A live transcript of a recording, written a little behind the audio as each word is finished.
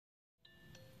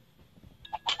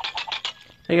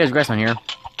Hey guys, Grass on here.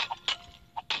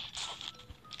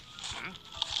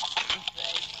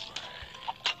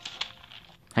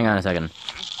 Hang on a second.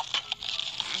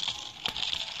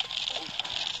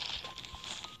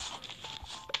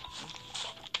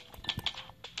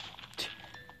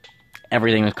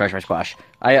 Everything was crushed by Squash.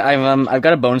 I've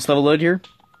got a bonus level load here,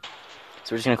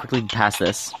 so we're just gonna quickly pass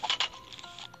this.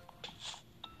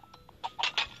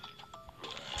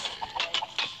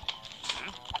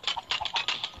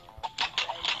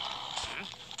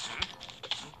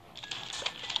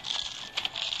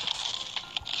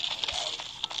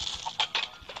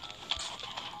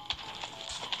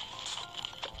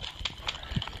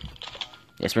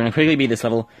 Yes, we're gonna quickly beat this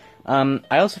level. I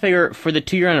also figure for the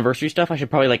 2-year anniversary stuff, I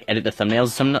should probably like edit the thumbnails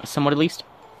somewhat at least.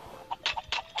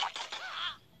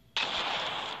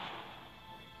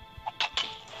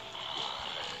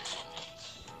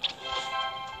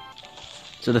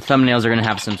 So the thumbnails are gonna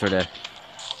have some sort of.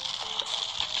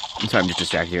 I'm sorry, I'm just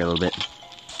distracted here a little bit.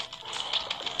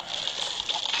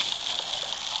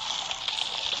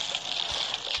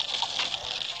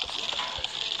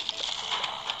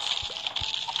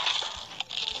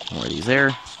 More of these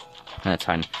there. That's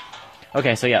fine.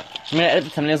 Okay, so yeah, I'm gonna edit the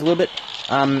thumbnails a little bit.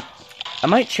 I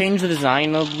might change the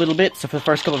design a little bit, so for the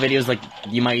first couple of videos, like,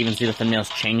 you might even see the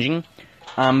thumbnails changing.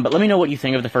 But let me know what you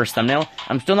think of the first thumbnail.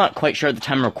 I'm still not quite sure at the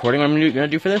time of recording what I'm gonna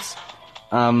do for this.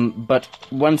 But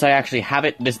once I actually have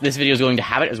it, this video is going to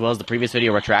have it, as well as the previous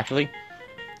video retroactively.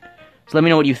 So let me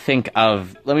know what you think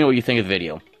of, the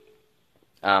video.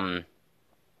 Or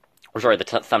sorry, the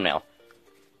thumbnail.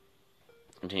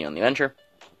 Continue on the adventure.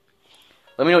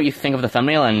 Let me know what you think of the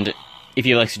thumbnail, and if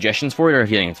you have, like, suggestions for it, or if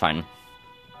you think it's fine.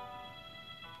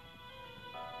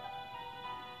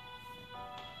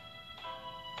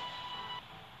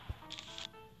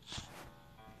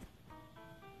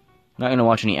 Not gonna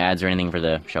watch any ads or anything for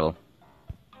the shovel.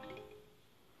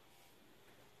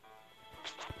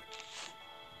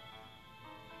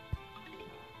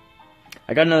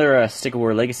 I got another Stick of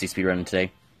War Legacy speedrun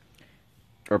today.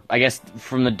 Or, I guess,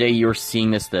 from the day you were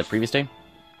seeing this the previous day.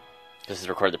 This is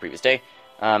recorded the previous day.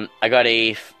 I got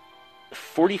a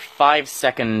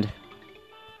 45-second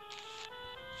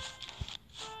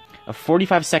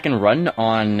run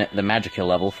on the Magic Hill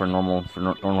level for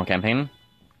normal campaign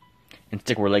in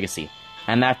Stick of War Legacy,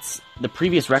 and that's the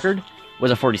previous record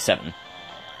was a 47,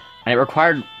 and it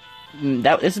required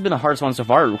this has been the hardest one so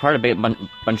far. It required a bunch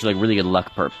of like really good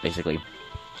luck perp basically,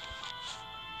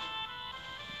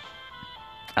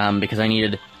 because I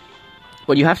needed.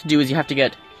 What you have to do is you have to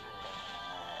get.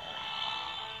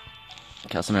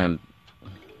 Okay, I'm gonna,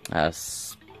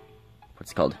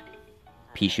 what's it called?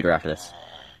 Pea shooter after this.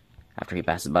 After he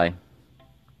passes by.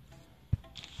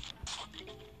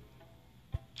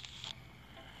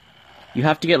 You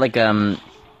have to get, like,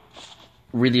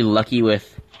 really lucky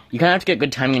with... You kind of have to get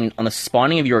good timing on the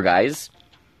spawning of your guys.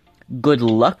 Good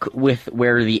luck with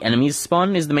where the enemies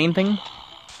spawn is the main thing.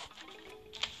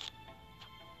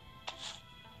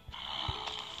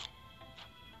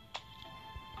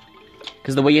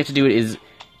 Because the way you have to do it is,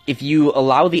 if you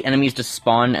allow the enemies to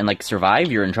spawn and, like,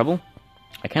 survive, you're in trouble.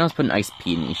 I can almost put an ice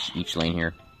pea in each lane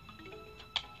here.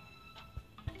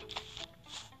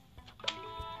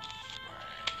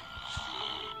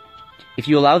 If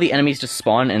you allow the enemies to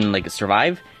spawn and, like,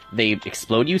 survive, they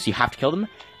explode you, so you have to kill them.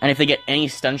 And if they get any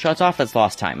stun shots off, that's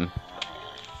lost time.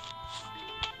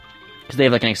 Because they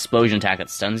have, like, an explosion attack that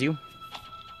stuns you.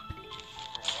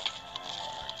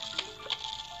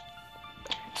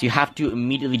 So you have to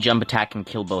immediately jump attack and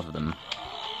kill both of them.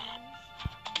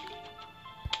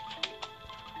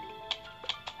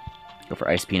 Go for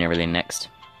Ice Pea and everything next.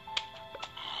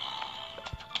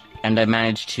 And I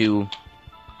managed to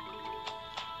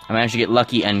get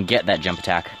lucky and get that jump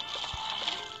attack.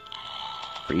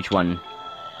 For each one.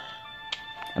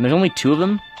 And there's only 2 of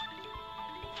them.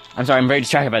 I'm sorry, I'm very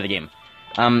distracted by the game.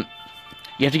 You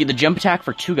have to get the jump attack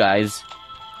for 2 guys.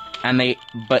 And they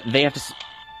have to...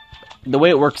 The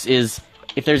way it works is,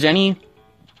 if there's any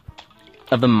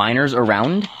of the miners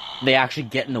around, they actually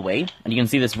get in the way. And you can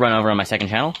see this run over on my second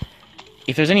channel.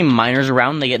 If there's any miners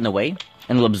around, they get in the way,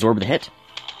 and they'll absorb the hit.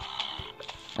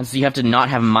 And so you have to not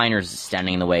have miners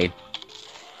standing in the way.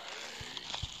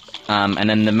 And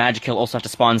then the Magic Hill also have to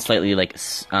spawn slightly, like,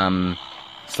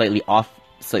 slightly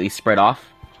spread off.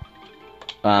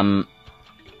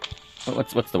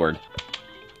 What's the word?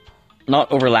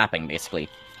 Not overlapping, basically.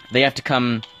 They have to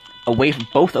come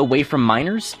both away from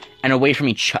miners and away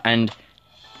from and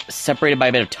separated by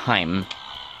a bit of time,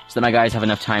 so that my guys have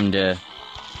enough time to,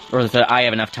 or that I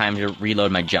have enough time to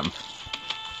reload my jump.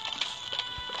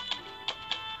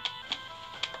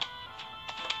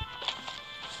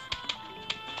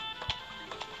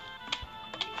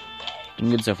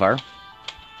 Looking good so far.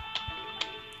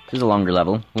 This is a longer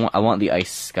level. I want the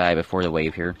ice sky before the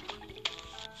wave here.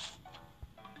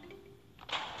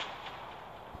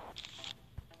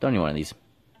 Don't need one of these.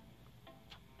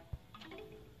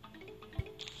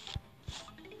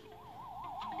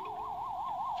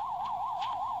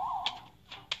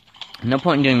 No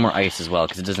point in doing more ice as well,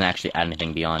 because it doesn't actually add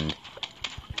anything beyond...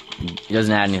 It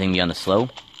doesn't add anything beyond the slow.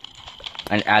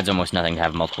 And it adds almost nothing to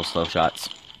have multiple slow shots.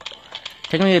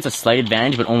 Technically it's a slight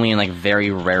advantage, but only in like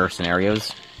very rare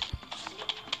scenarios.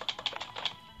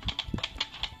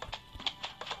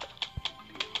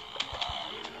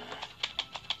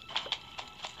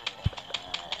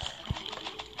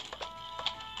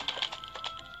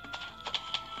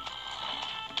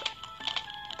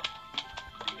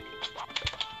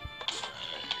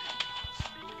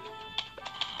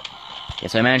 Yeah,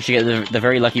 so I managed to get the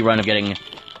very lucky run of getting,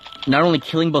 not only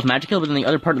killing both Magic Kill, but then the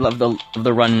other part of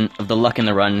the run, of the luck in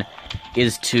the run,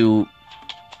 is to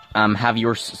have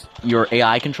your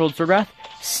AI controlled Sword Wrath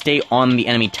stay on the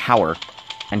enemy tower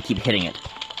and keep hitting it.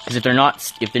 Because if they're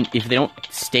not, if they don't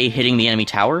stay hitting the enemy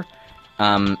tower,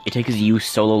 it takes you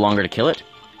solo longer to kill it.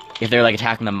 If they're like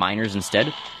attacking the miners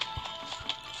instead.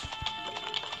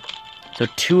 So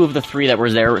 2 of the 3 that were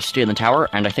there stayed in the tower,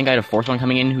 and I think I had a 4th one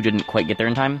coming in who didn't quite get there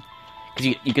in time.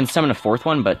 Because you can summon a 4th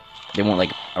one, but they won't,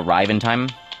 like, arrive in time.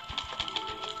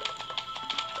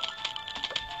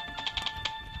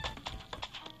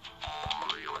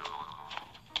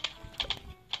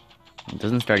 It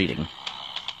doesn't start eating.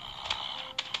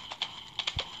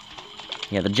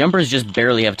 Yeah, the jumpers just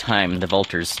barely have time. The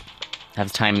Vultures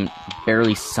have time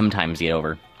barely sometimes to get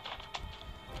over.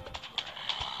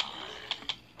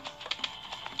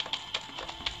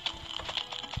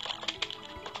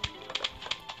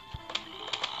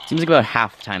 Seems like about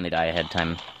half the time they die ahead of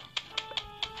time.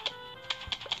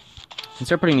 I can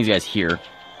start putting these guys here.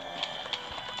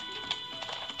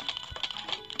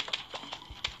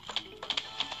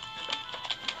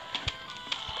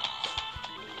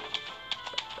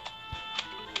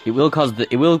 It will cause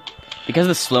because of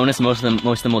the slowness, most of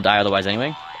them will die otherwise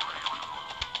anyway.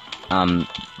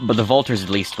 But the Vultures at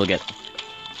least will get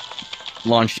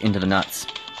launched into the nuts.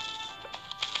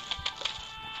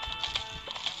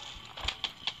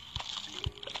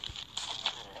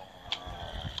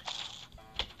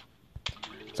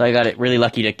 So I got it really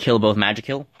lucky to kill both Magic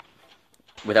Kill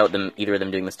without either of them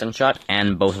doing the stun shot,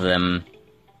 and both of them.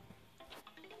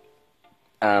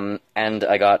 And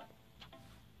I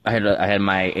had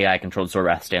my AI controlled Sword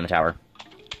Wrath stay in the tower.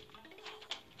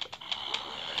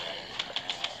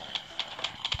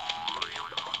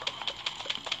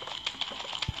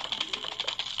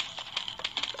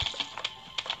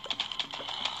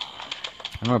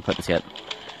 I don't know where to put this yet.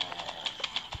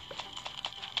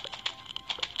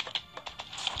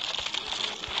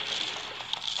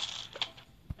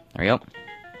 There we go.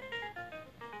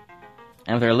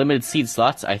 And with our limited seed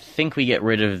slots, I think we get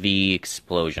rid of the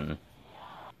explosion.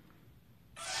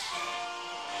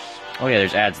 Oh yeah,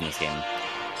 there's ads in this game.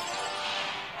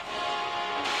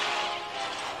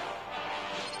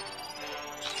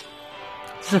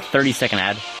 This is a 30-second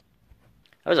ad.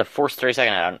 That was a forced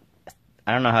 30-second ad.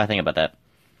 I don't know how I think about that.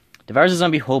 Devours a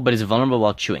zombie whole, but is vulnerable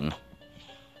while chewing.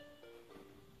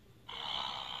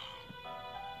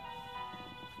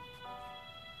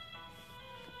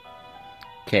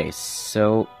 Okay,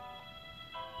 so...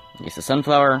 It's a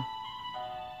sunflower.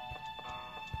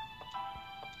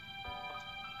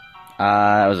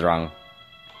 That was wrong.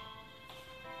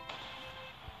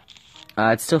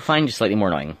 It's still fine, just slightly more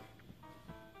annoying.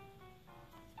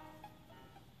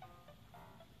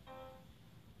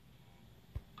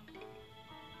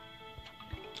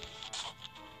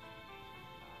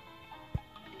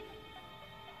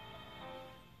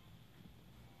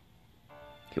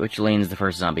 Okay, which lane is the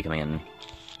first zombie coming in?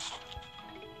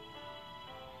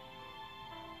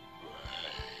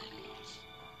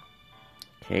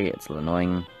 Okay, it's a little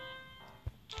annoying.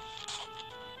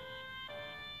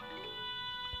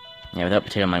 Yeah, without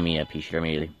potato mind me a pea shooter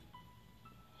immediately.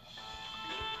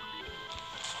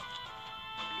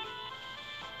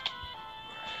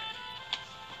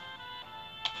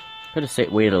 Could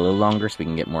have waited a little longer so we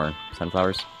can get more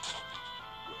sunflowers.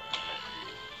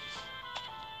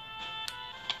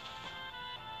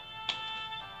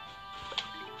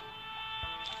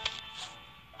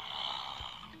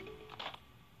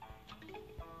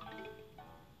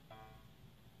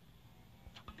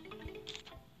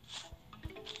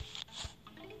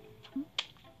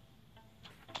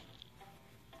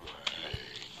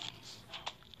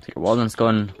 Take your walnuts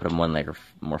going, put them one layer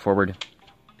more forward.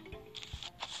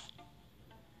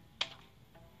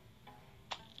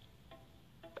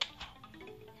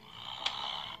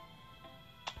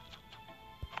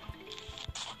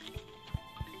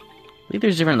 believe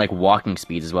there's different, like, walking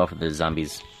speeds as well for the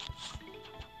zombies.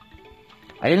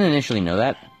 I didn't initially know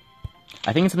that.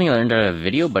 I think it's something I learned out of a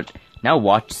video, but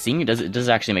now seeing it does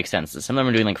actually make sense. Some of them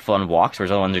are doing, like, fun walks,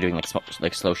 whereas other ones are doing,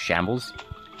 like slow shambles.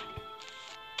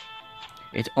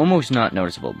 It's almost not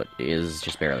noticeable, but it is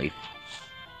just barely.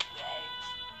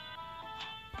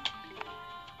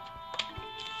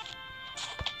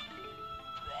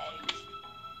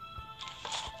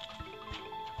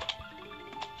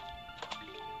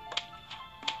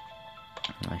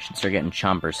 I should start getting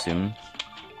chompers soon.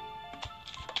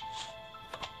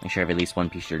 Make sure I have at least one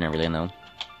piece and everything, though.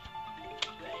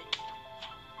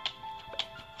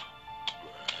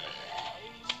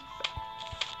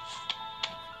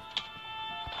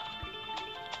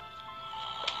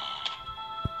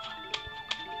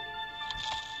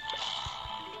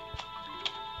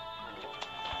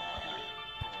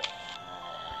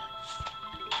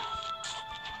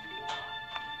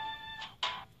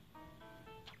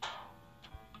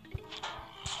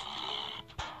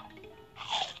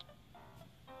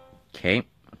 Okay.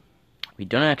 We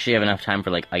don't actually have enough time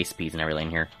for, like, ice peas and everything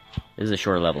here. This is a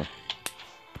shorter level.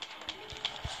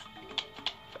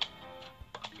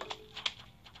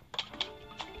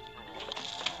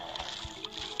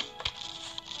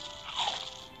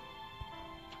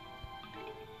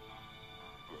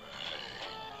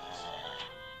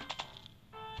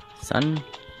 Sun,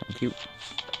 thank you.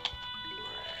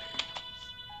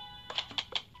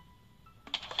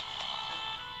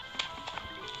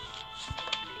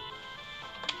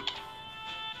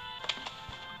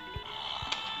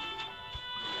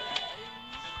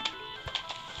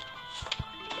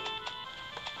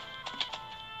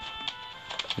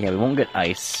 Yeah, we won't get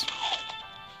ice.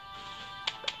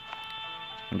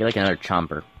 We'll get, like, another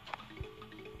chomper.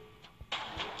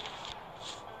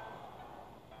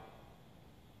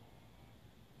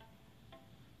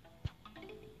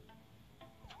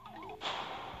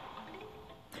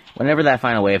 Whenever that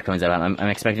final wave comes out, I'm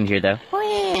expecting to hear the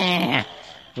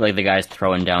like the guys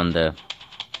throwing down the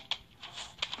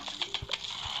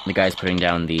guys putting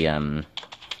down the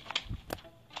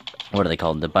what are they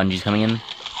called? The bungees coming in.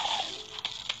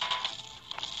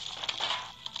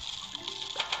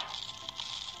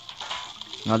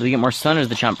 Now, do we get more sun, or is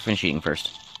the chomper finish eating first?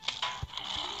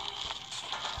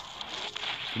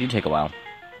 It do take a while.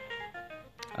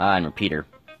 Ah, and repeater.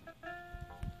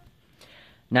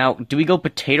 Now, do we go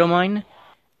potato mine?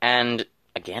 And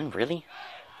again, really?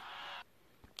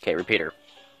 Okay, repeater.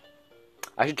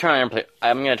 I should turn on airplane.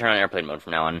 I'm gonna turn on airplane mode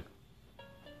from now on.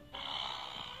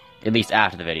 At least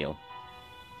after the video.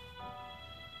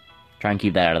 Try and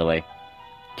keep that out of the way.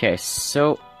 Okay,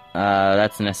 so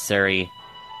that's necessary.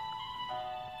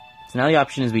 So now the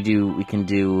option is we can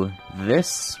do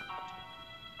this.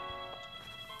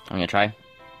 I'm gonna try.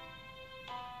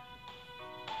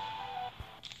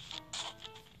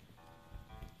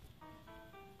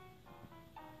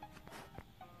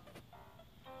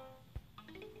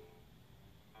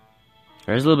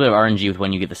 There's a little bit of RNG with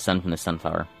when you get the sun from the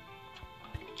sunflower.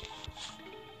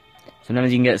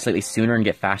 Sometimes you can get it slightly sooner and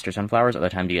get faster sunflowers, other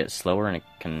times you get it slower and it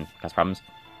can cause problems.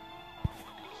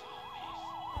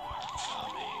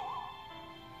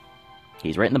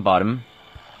 He's right in the bottom.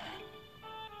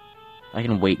 I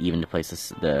can wait even to place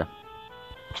the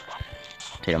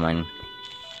potato mine.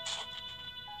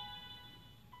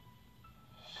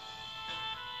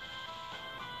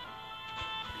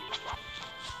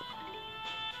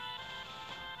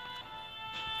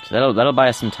 So that'll buy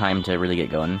us some time to really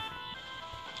get going.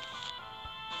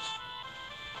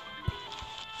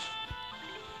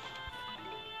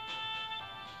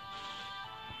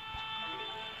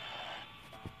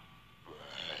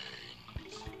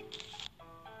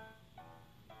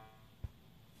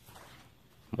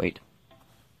 Wait.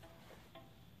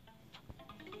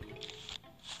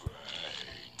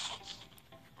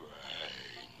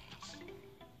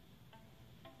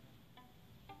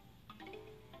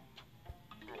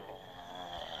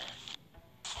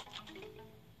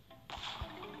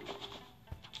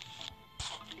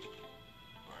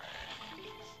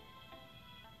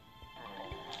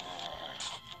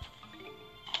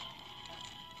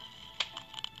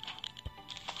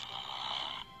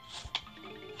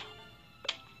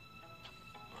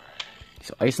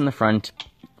 So ice in the front,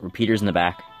 repeaters in the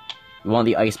back. We want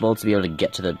the ice bolts to be able to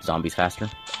get to the zombies faster.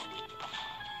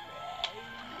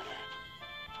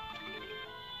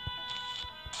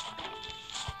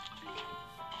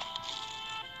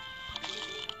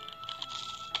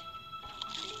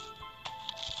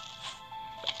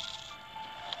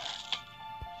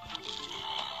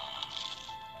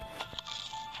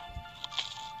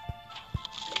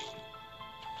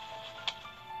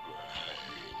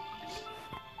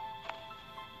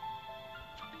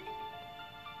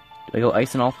 Do I go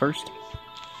ice and all first?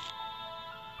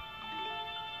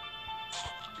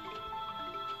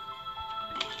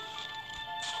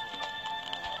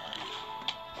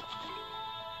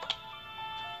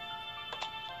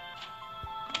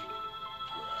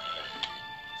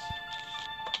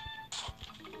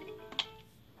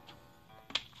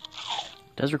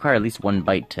 It does require at least one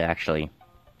bite to actually...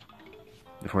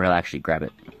 before he'll actually grab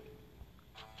it.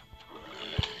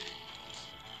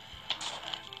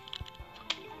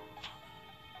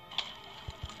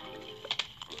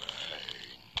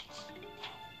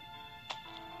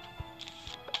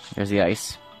 There's the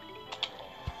ice.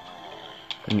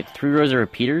 We can get 3 rows of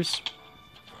repeaters.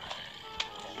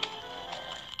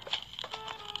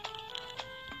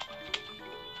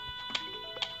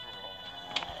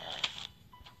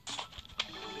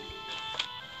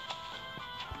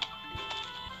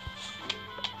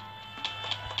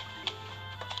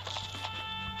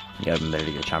 Yeah, I'd better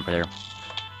to get a Chomper there.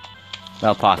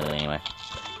 Well, possibly, anyway.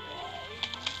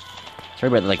 Sorry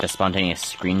about, like, the spontaneous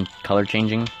screen color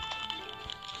changing.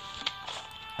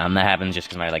 That happens just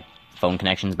because my, like, phone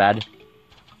connection's bad.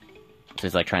 So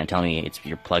it's, like, trying to tell me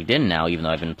you're plugged in now, even though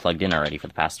I've been plugged in already for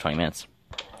the past 20 minutes.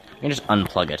 I can just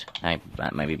unplug it.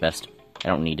 That might be best. I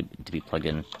don't need to be plugged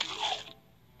in.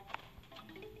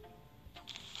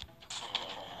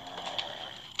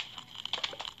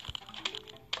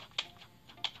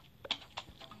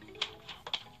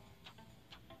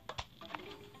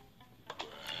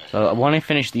 So I want to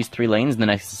finish these 3 lanes, and then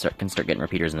I can start getting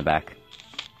repeaters in the back.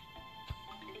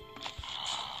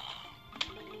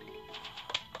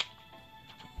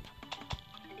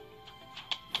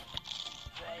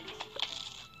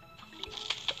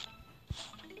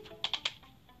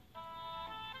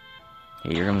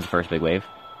 Okay, here comes the first big wave.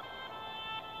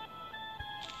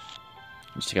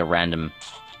 Just take a random...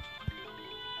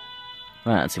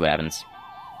 Well, let's see what happens.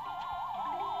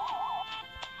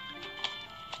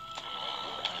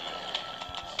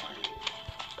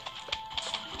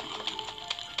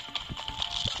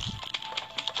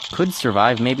 Could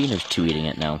survive, maybe? There's 2 eating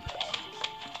it now.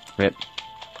 Rip.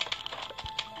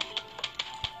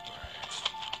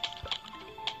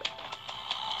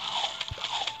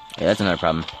 Yeah, that's another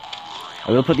problem.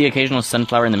 I will put the occasional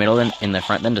sunflower in the middle, then in the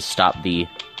front, then to stop the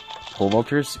pole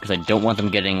vaulters, because I don't want them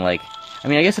getting, like... I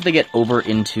mean, I guess if they get over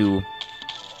into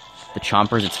the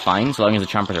Chompers, it's fine, so long as the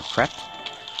Chompers are prepped.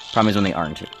 Problem is when they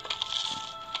aren't.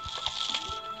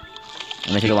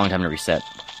 And they take a long time to reset.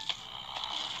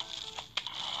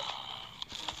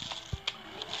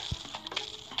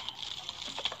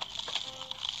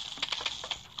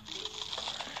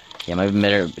 Yeah, it might be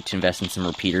better to invest in some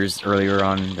repeaters earlier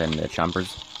on than the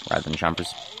Chompers, rather than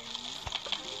Chompers.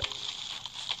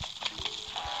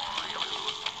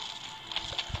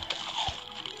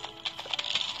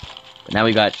 But now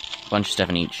we got a bunch of stuff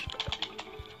in each.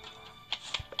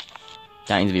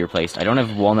 That needs to be replaced. I don't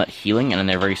have walnut healing, and then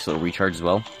they're very slow recharge as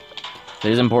well. So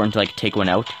it is important to, like, take one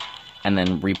out, and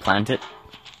then replant it.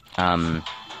 So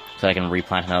I can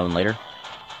replant another one later.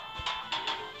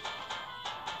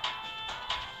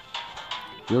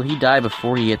 Will he die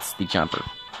before he hits the Chomper?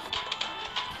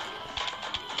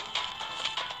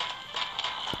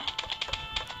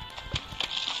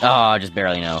 Oh, just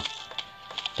barely no.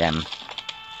 Damn.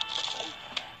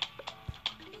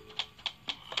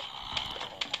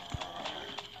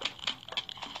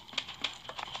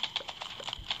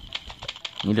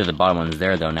 Neither of the bottom ones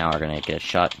there, though, now are gonna get a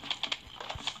shot.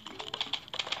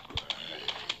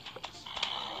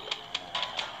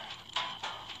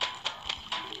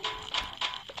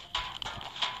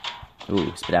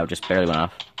 Ooh, spit out just barely went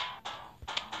off.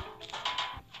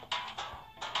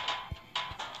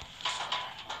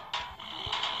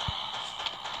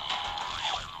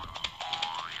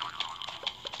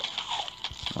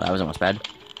 Well, that was almost bad.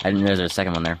 I didn't realize there was a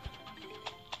second one there.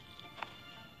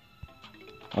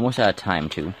 Almost out of time,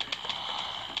 too.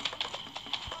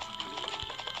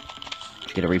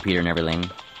 Should get a repeater in every lane.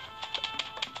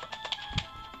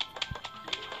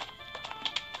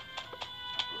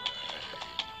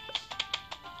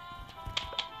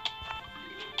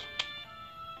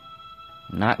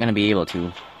 Not gonna be able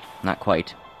to. Not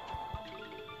quite.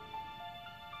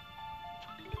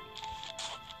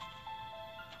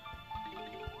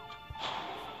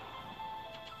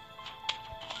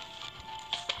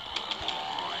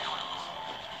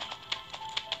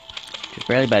 Just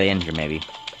barely by the end here, maybe.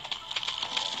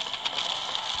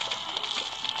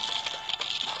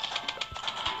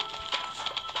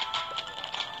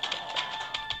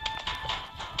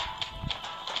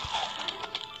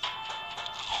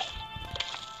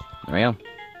 There we go.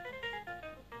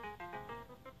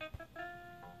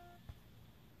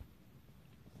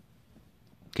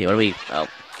 Okay, what do we... Oh.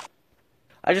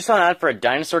 I just saw an ad for a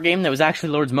dinosaur game that was actually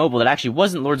Lord's Mobile. That actually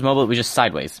wasn't Lord's Mobile, it was just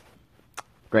Sideways.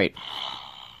 Great.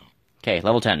 Okay,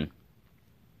 level 10.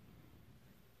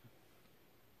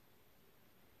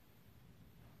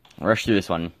 Rush through this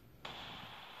one.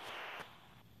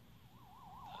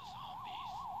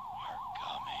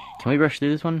 Can we rush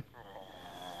through this one?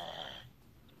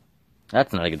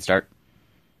 That's not a good start.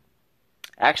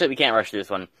 Actually, we can't rush through this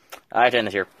one. I have to end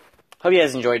this here. Hope you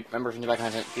guys enjoyed. Remember, if you enjoy my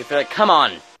content, if you feel like, come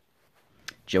on!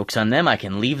 Joke's on them, I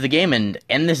can leave the game and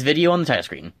end this video on the title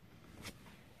screen.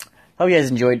 Hope you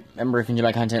guys enjoyed. Remember, if you enjoy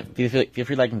my content, feel free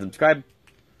to like and subscribe.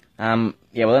 Yeah,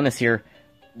 we'll end this here.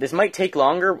 This might take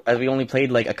longer, as we only played,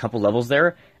 like, a couple levels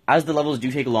there. As the levels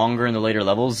do take longer in the later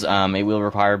levels, it will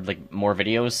require, like, more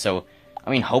videos, so... I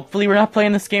mean, hopefully we're not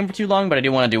playing this game for too long, but I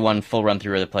do want to do one full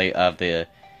run-through of the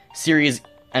series,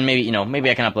 and maybe, you know, maybe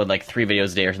I can upload, like, 3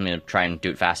 videos a day or something to try and do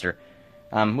it faster.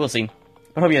 We'll see.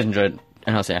 But I hope you guys enjoyed,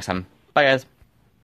 and I'll see you next time. Bye, guys.